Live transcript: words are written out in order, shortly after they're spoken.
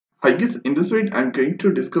Hi guys, in this video I'm going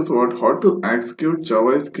to discuss about how to execute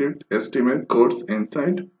JavaScript HTML codes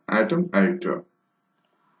inside Atom editor.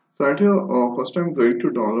 So at here, first I'm going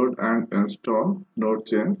to download and install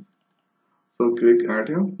Node.js. So click add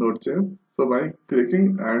here Node.js. So by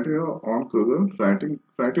clicking add here on Google, writing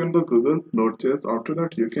on the Google Node.js, after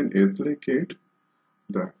that you can easily get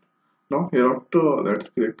that. Now hereafter let's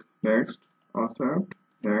click next, accept,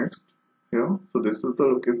 next here. So this is the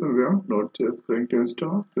location where Node.js is going to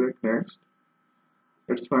install. Click next.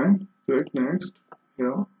 It's fine. Click next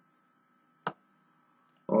here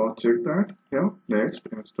or check that here. Next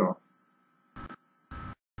install.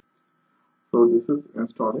 So this is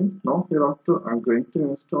installing. Now hereafter I'm going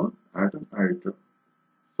to install Atom editor.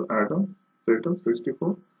 So Atom setup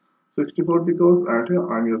 64 because at here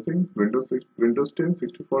I'm using Windows 10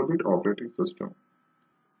 64-bit operating system.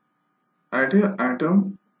 At here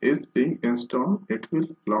Atom is being installed. It will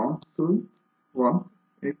launch soon once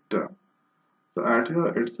it done. So at here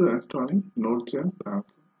it's installing Node.js also.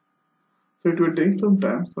 So it will take some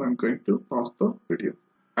time, so I'm going to pause the video.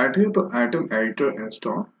 At here the Atom editor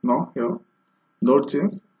installed. Now here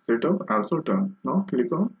Node.js setup also done. Now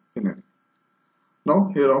click on finish. Now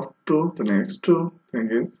here after the next thing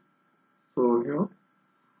is, so here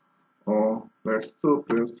let's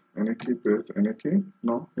press any key.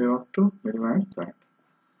 Now here after minimize that.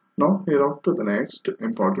 Now here after the next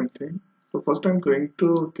important thing. So first I'm going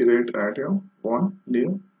to create add here one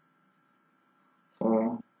new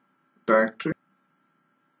directory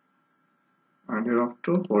and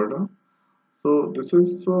hereafter folder. So this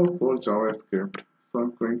is for JavaScript. So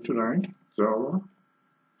I'm going to write Java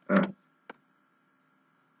S.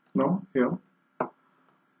 Now here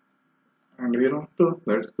and hereafter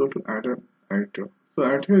let's go to Atom editor. So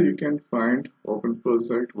at here you can find open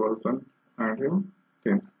project version and here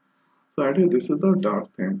theme. So at here this is the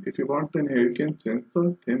dark theme. If you want, then here you can change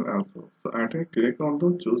the theme also. So at here click on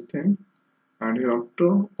the choose theme and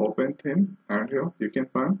hereafter open theme and here you can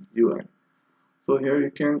find UI. So here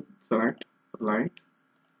you can select light.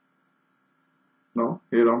 Now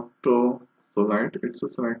hereafter so light it's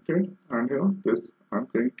selected and here this I'm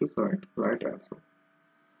going to select light also.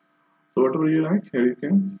 So whatever you like here you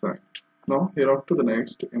can select. Now hereafter the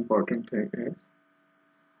next important thing is,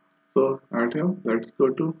 so at here let's go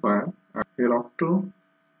to file and hereafter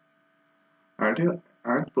add here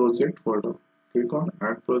add project folder. Click on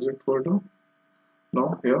add project folder.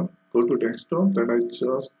 Now here go to desktop that I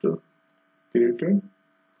just created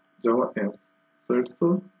Java S. So it's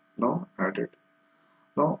now added.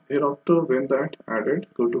 Now hereafter when that added,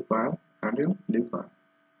 go to file and here new file.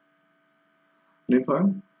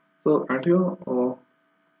 So at here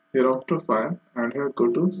hereafter file and here go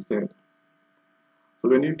to save. So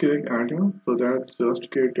when you click add here, so that just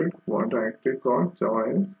created one directory called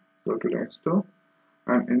Java S. Go to desktop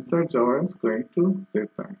and inside Java S going to save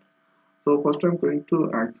that. So first I'm going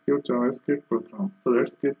to execute JavaScript program. So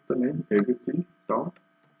let's give the name abc.js.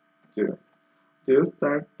 JS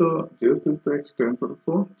is the extension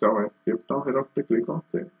for JavaScript. Now hereafter click on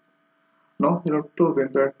save. Now hereafter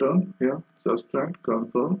when that done, here just write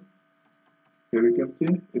console. Here you can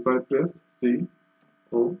see if I press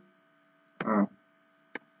C-O and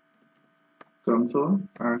console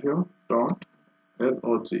and here dot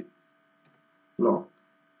log.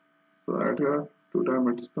 So at here 2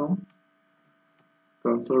 times it's come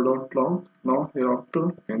console.log. Now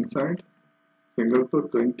hereafter inside single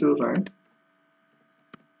quote going to write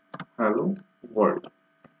hello world.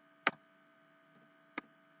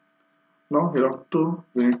 Now hereafter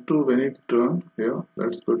when it done here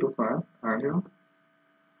let's go to file and here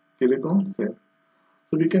click on save.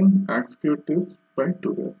 So we can execute this by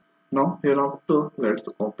 2 ways. Now hereafter let's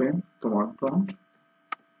open command prompt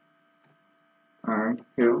and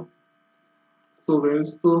here, so where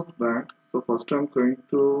is the that? So first I'm going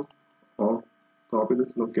to copy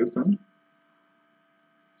this location,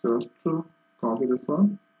 just to copy this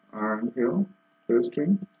one and here paste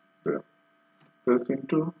in there, paste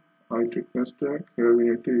into request tag. Here we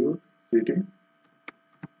need to use cd.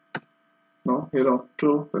 Now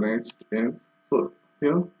hereafter the next is, so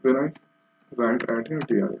here when I write add here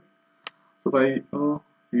dir. So by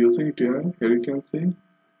using dir, here you can see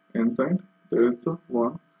inside there is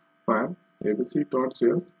one file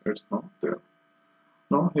abc.js. It's not there.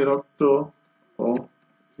 Now hereafter if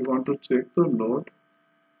you want to check the node,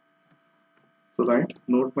 so write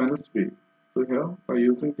node -v. So here by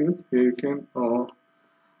using this here you can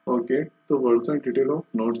get the version detail of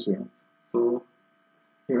Node.js. So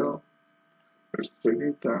here it's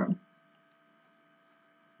taking time.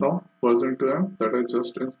 Now version 2 that I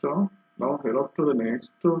just installed. Now hereafter the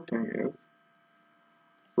next thing is,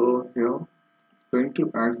 so here going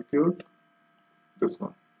to execute this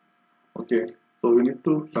one. Okay, so we need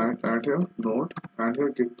to write at here node and here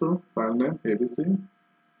give the file name abc.js.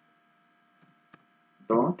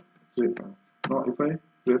 Now if I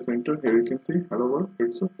press enter, here you can see hello world,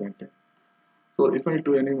 it's a printing. So if I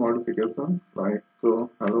do any modification like hello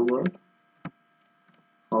world,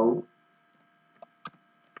 how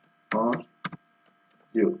are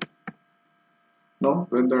you? Now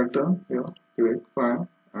when that done, here click file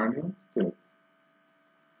and here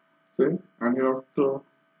save and you have to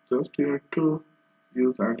just you need to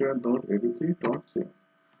use entire node abc.js.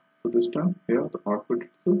 So this time here the output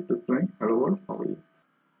is displaying hello world, how are you?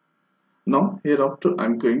 Now hereafter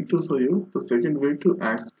I'm going to show you the second way to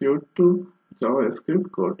execute to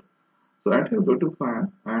JavaScript code. So at here go to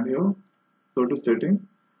file and here go to setting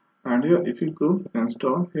and here if you go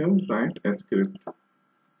install here write a script.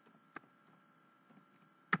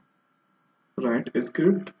 Write a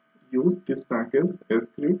script, use this package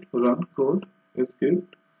script run code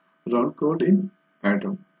in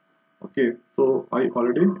Atom. Okay, so I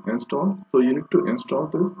already installed, so you need to install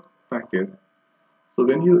this package. So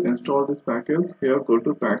when you install this package, here go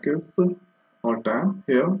to package or tab,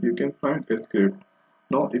 here you can find a script.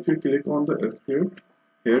 Now if you click on the script,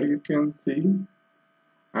 here you can see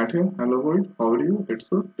at here hello world, how are you,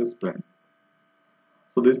 it's a display.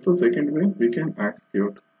 So this is the second way we can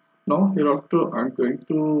execute. Now hereafter I'm going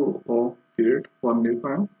to create one new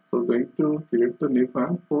file. So going to create the new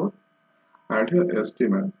file for add here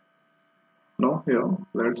HTML. Now here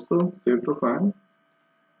let's save the file.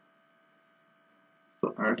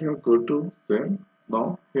 So add here go to save.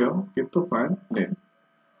 Now here give the file name.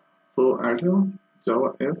 So add here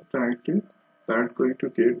Java S directory that going to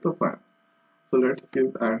create the file. So let's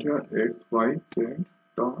give add here xyz.html.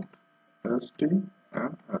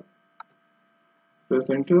 Press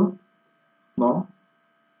enter. Now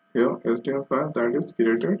here HTML file that is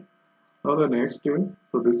created. Now the next is,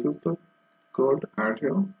 so this is the code add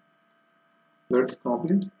here. Let's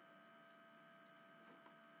copy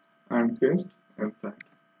and paste inside.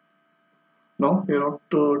 Now here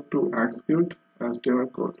after to execute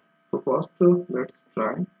HTML code. So first let's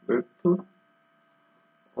try with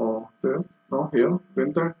this. Now here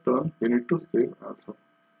when that done we need to save also.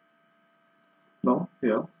 Now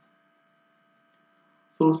here,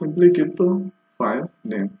 so simply give the file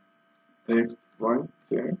name xyz.html.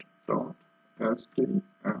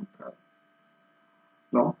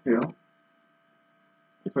 Now here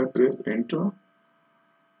if I press enter,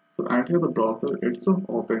 so at here the browser it's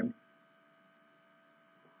open.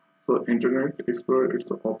 So Internet Explorer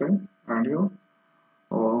it's open and here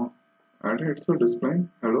and here it's displaying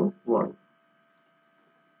hello world.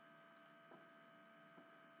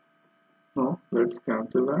 Now let's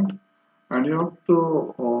cancel that and you have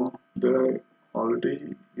to they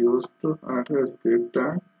already used at a script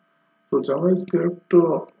tag. So JavaScript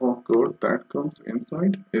code that comes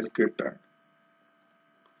inside a script tag.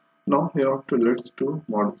 Now hereafter let's do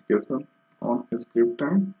modification on a script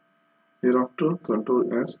tag. Hereafter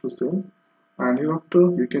Ctrl S to save and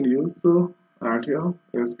hereafter you can use the add here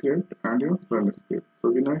a script and your run script.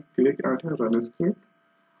 So when I click add here run script,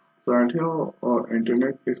 so add here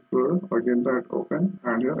Internet Explorer again that open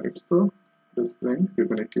and here it's the displaying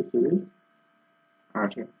Fibonacci series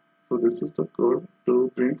add here. So this is the code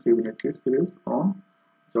to print Fibonacci series on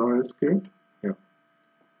JavaScript here.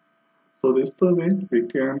 So this is the way we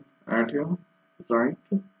can add here write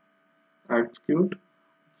execute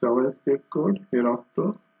JavaScript code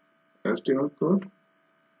hereafter HTML code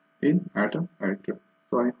in Atom editor.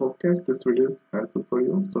 So I hope guys this video is helpful for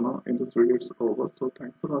you. So now in this video it's over. So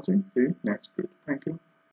thanks for watching. See you next video. Thank you.